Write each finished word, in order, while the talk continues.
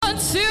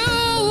to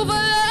the Lord.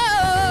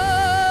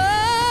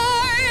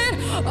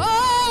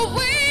 All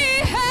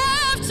we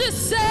have to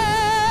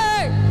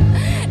say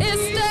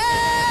is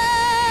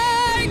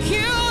thank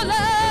you,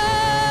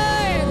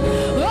 Lord.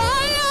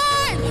 Oh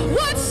Lord,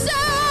 what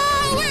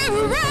shall we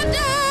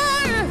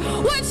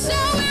render? What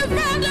shall we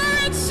render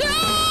to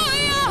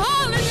your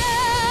holy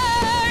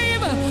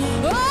name?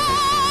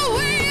 All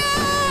we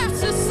have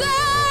to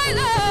say,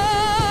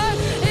 Lord,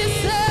 is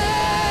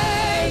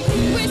thank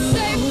you. We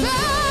say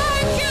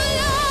thank you,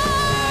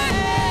 Lord.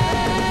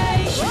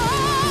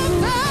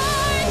 Oh,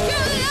 thank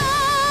you,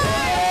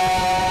 Lord,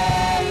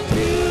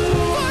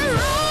 for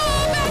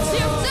all that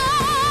you've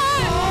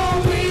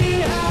done.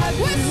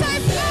 We say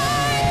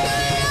thank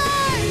you,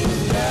 Lord,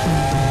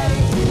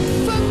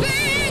 for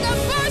being a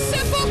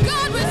merciful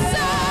God. We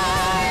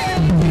say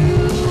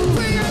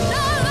for you're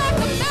not like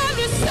a man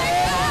to say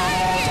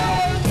thank you.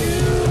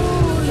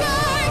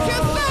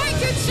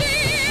 Thank you,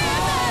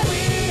 Jesus.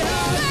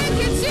 Thank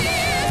you,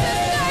 Jesus.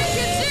 Thank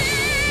you,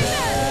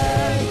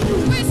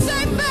 Jesus. We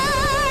say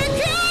thank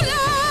you,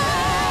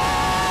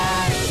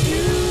 Lord.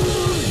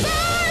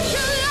 Thank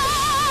you,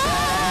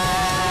 Lord.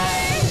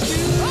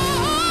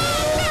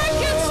 Oh, thank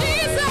you,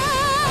 Jesus.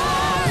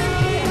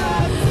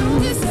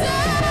 We say,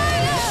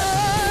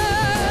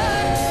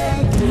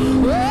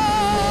 oh,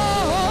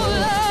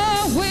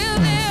 Lord, we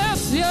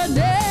lift your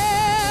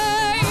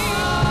name.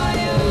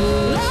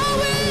 Lord,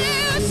 we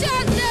lift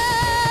your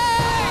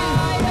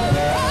name.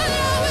 Oh,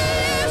 Lord, we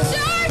lift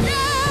your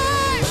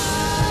name.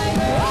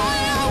 Oh,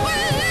 Lord, we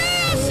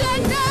lift your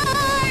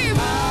name.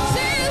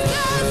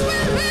 Jesus, we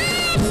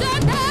lift your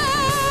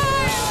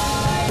name.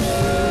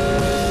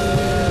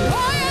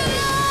 Oh, your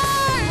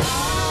Lord.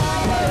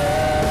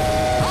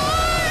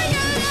 Oh,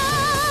 your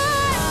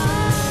Lord.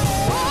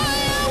 Oh,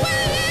 Lord, we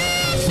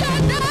lift your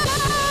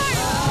name.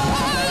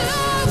 Oh,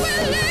 Lord, we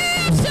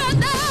lift your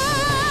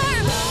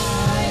name.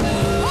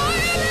 Oh,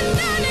 you're the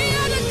daddy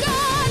of the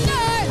God,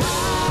 Lord.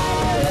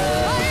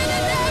 Oh, you're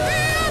the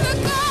daddy of the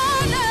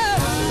God,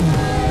 Lord.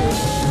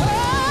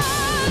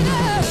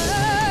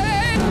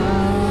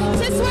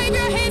 Just wave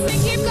your hands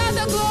and give God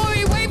the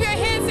glory. Wave your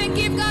hands and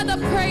give God the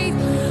praise.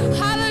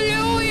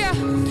 Hallelujah.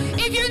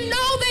 If you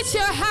know that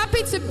you're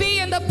happy to be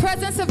in the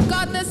presence of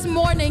God this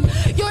morning,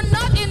 you're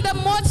not in the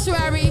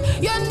mortuary,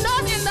 you're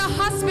not in the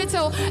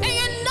hospital, and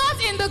you're not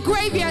in the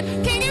graveyard,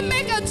 can you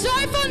make a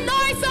joyful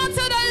noise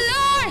unto the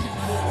Lord?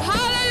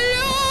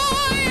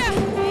 Hallelujah.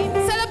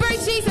 Celebrate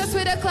Jesus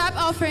with a clap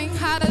offering.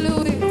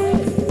 Hallelujah.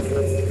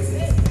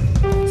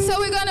 So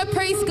we're going to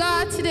praise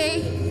God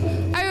today.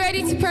 Are you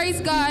ready to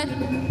praise God?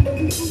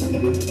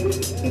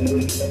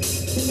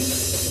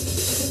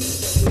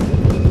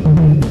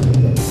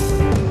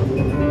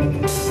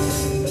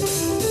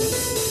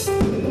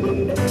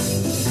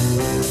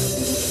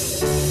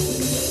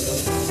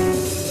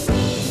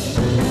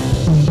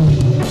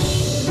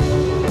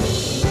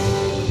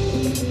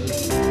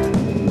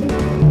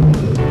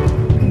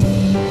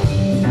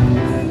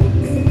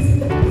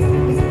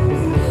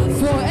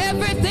 For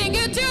everything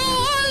you do,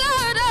 oh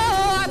Lord,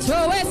 oh, I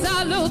throw a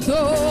salute. For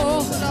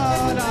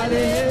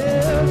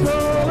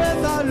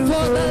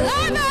the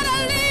life that I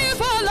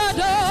live, oh Lord,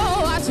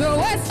 oh, I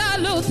throw a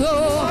salute.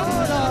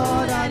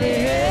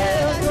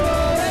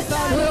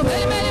 For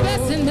many, many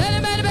blessings,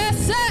 many, many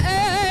blessings,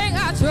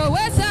 I throw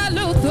a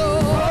salute. Oh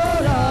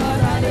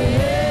Lord, at the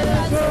hill, I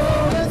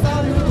throw a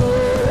salute.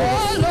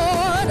 Oh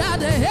Lord, at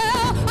the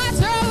hill, I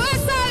throw a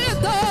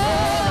salute.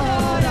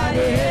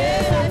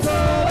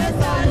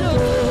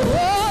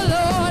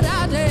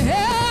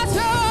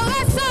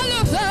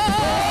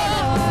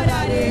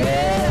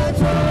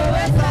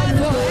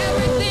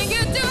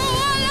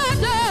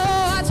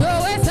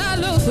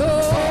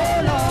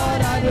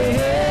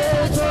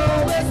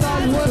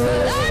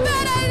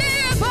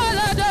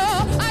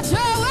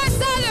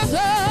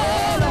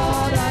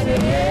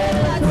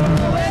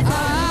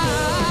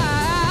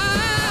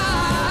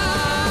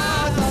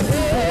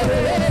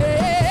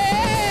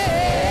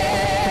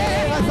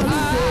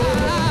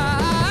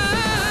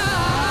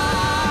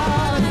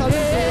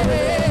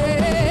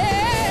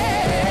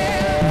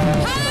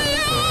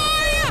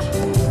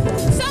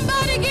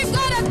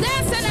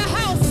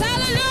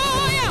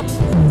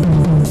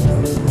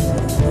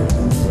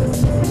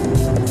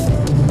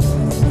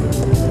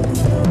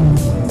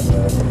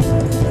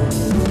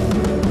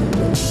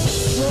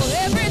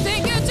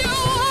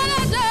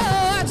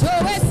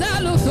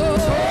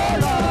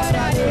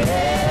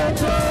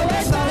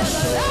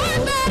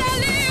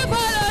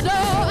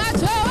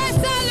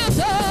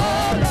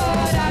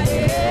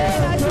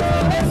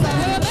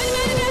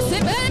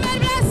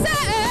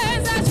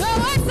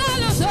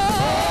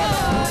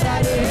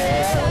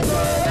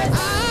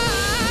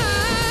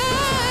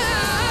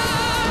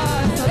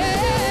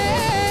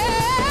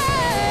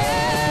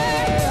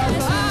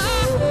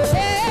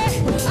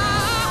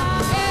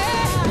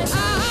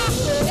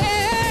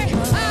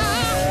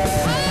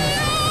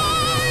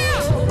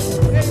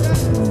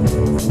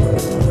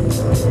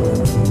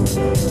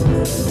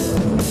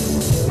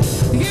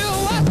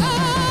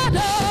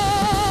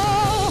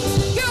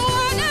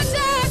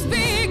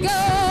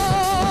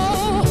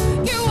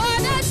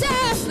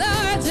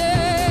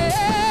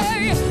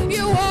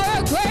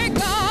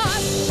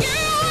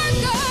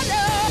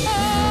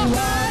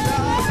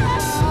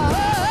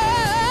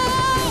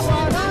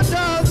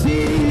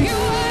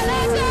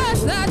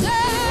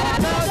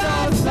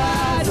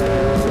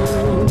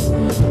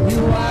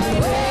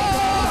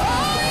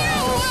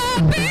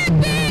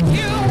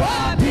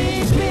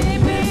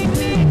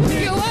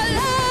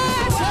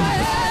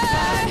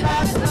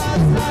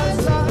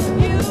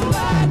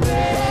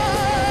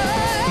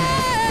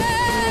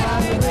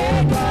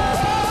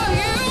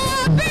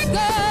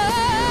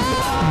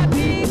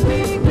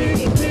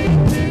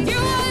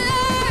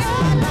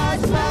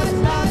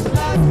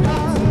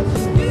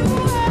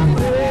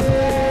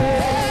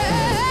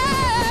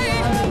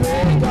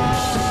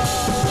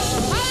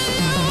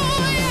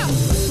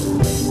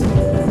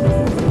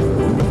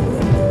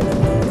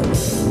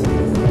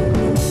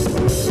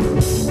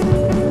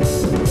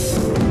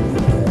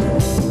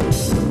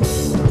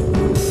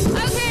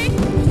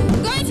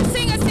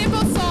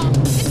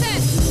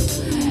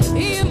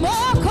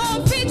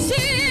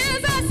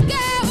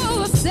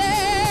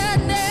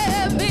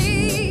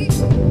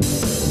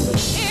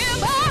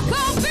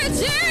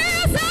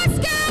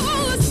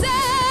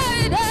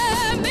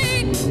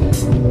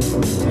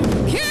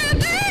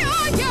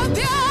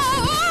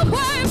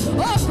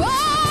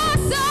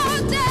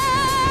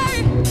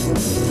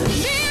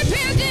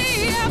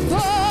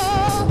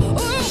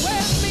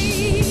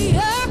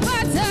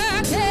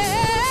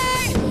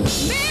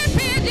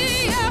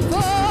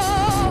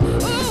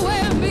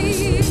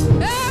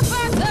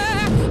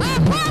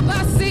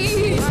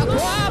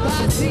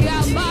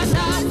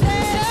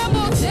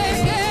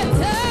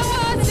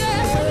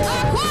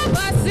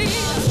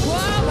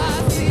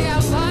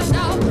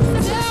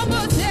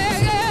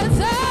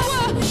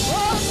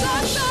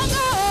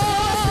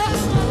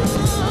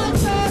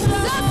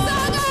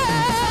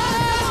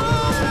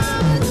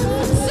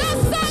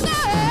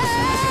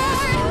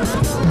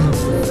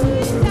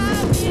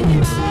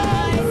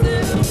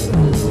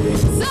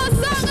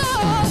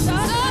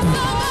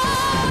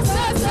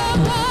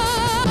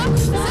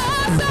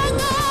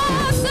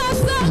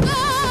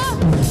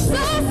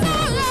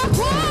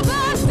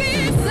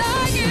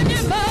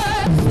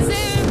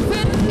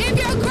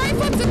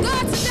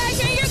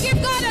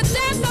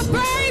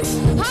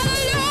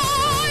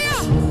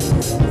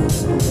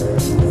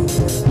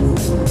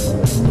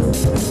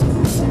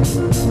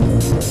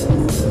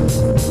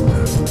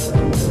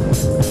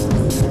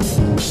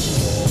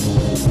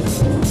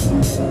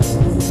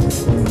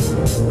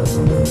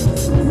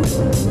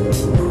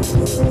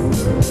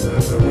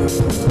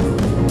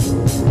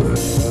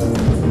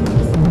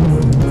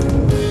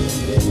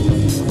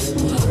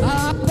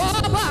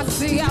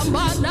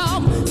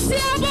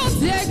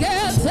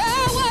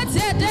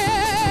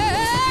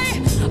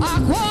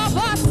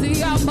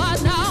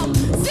 Siamo